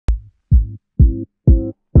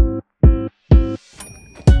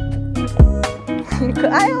很可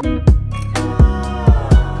爱哦。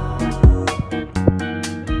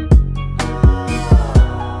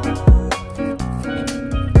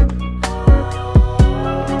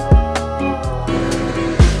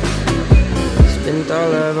Spent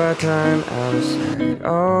all of our time outside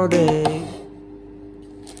all day.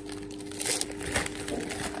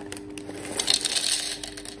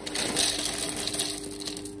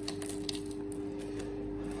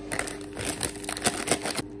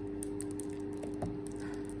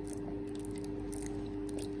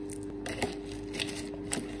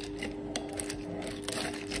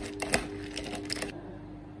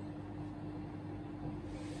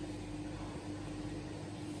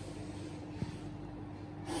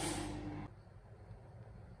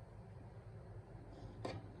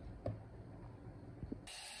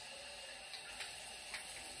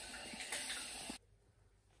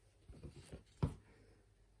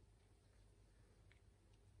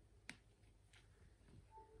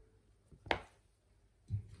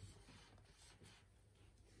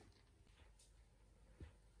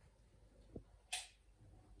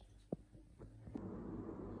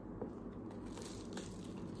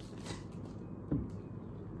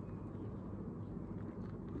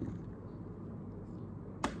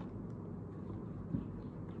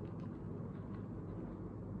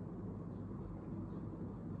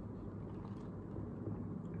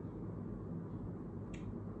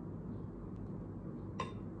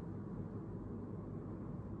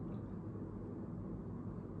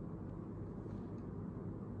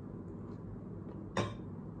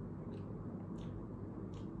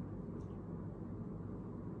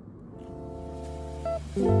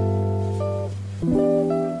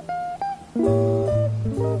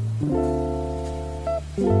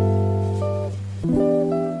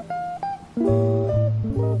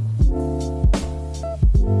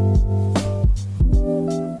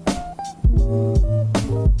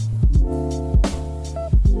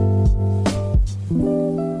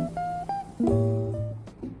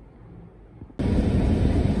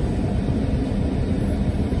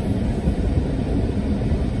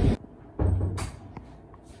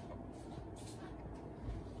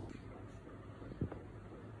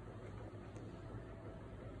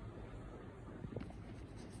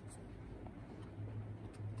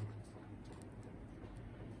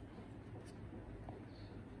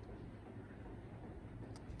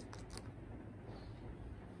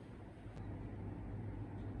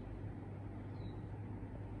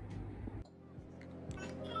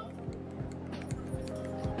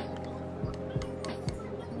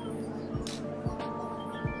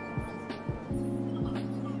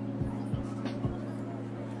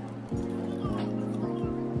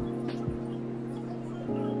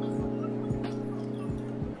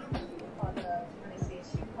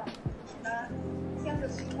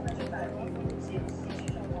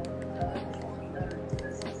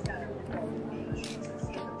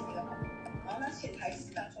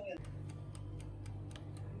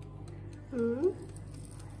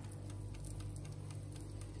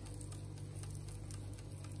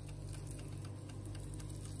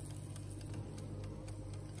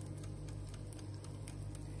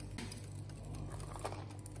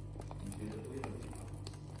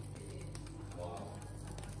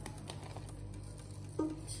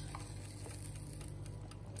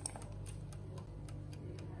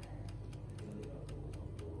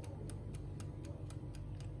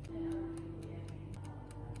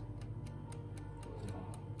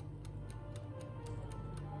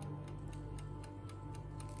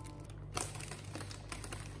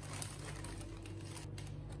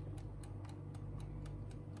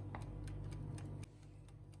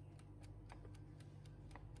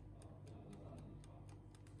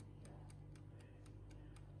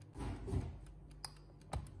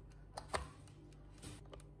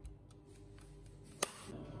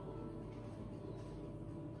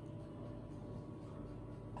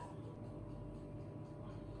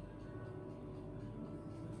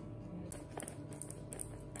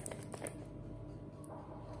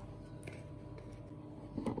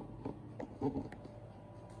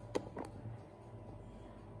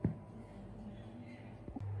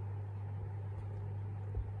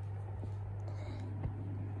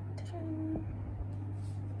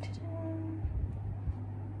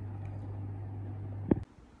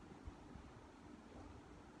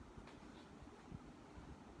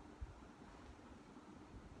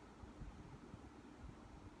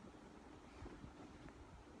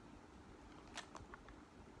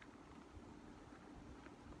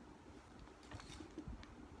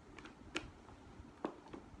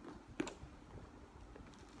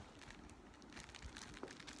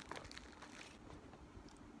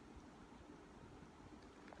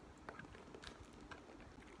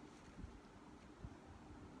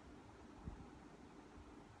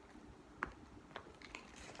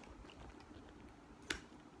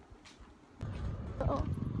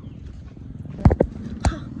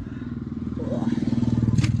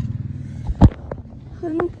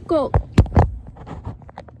 狗。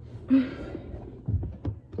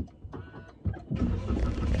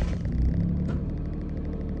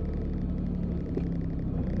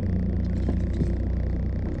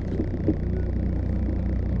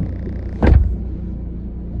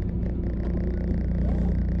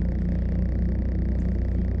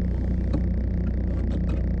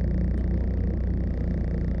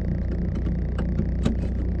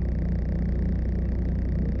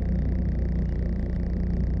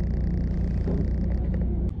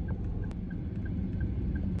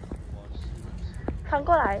翻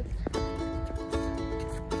过来。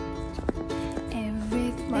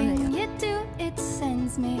Everything you do, it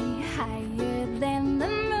sends me higher than the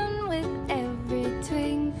moon. With every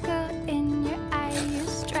twinkle in your eye, you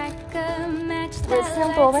strike a match that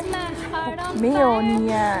lights my heart on fire. 没有你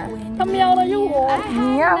呀，他瞄的有我，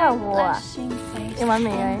你呀还我，你完美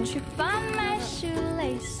哎。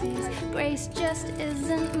 Grace just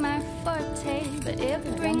isn't my forte, but it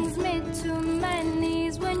brings me to my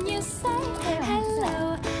knees when you say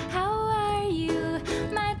hello. How are you,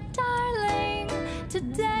 my darling?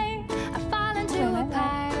 Today I fall into a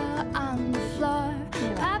pile on the floor.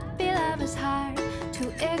 Puppy love is hard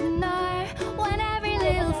to ignore. When every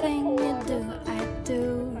little thing you do, I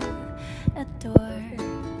do adore.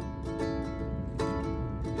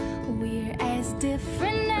 We're as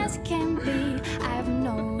different as can be. I've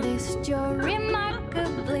noticed you're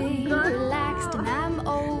remarkably relaxed and I'm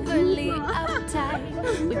overly uptight.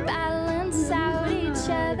 We balance out each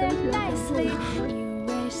other nicely. You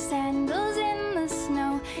wear sandals in the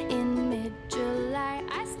snow in mid-July.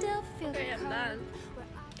 I still feel cold.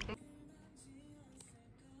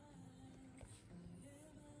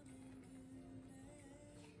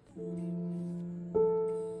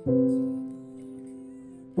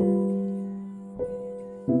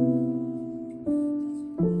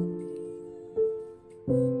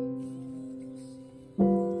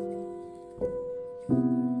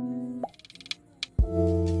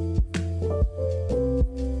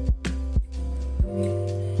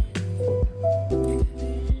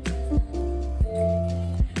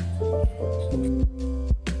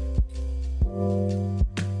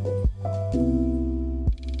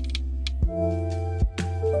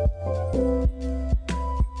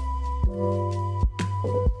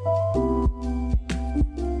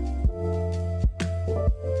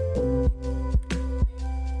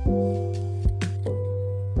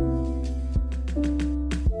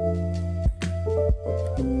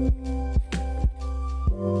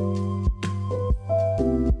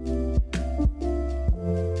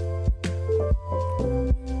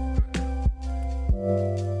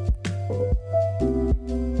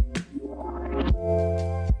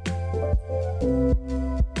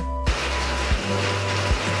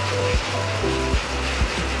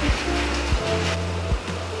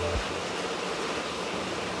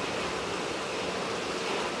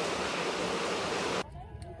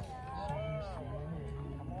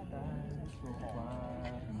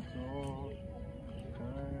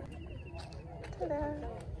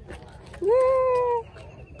 耶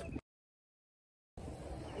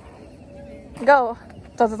 ！Go，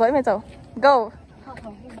 走走走，一边走 ，Go。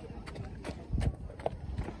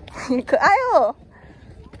可爱哦。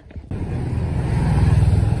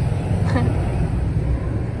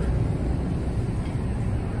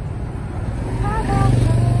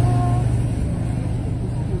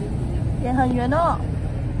脸很圆哦。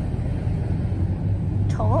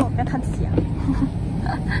丑哦，不要看自己啊。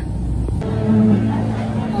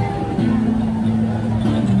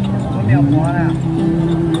我没有活了。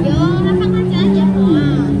有，他放他家也活啊。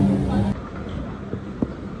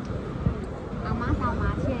阿妈扫麻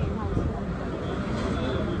雀也好吃。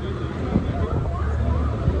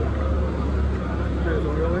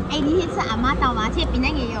哎，你去吃阿妈倒麻雀饼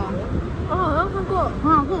干也有。我好像看过，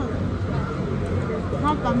很好吃。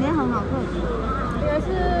它板面很好吃。应该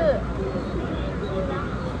是。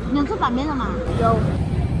你有吃板面的吗？有。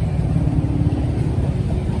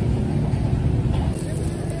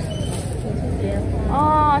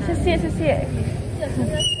 哦，谢谢谢谢。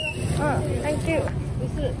嗯 ，Thank you。不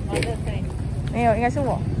是，我的对。没有，应该是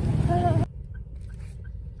我。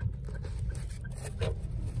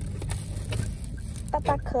大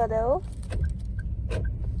大颗的哦。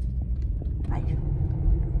哎呀，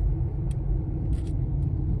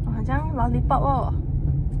好像 lollipop 哦。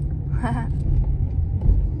哈哈。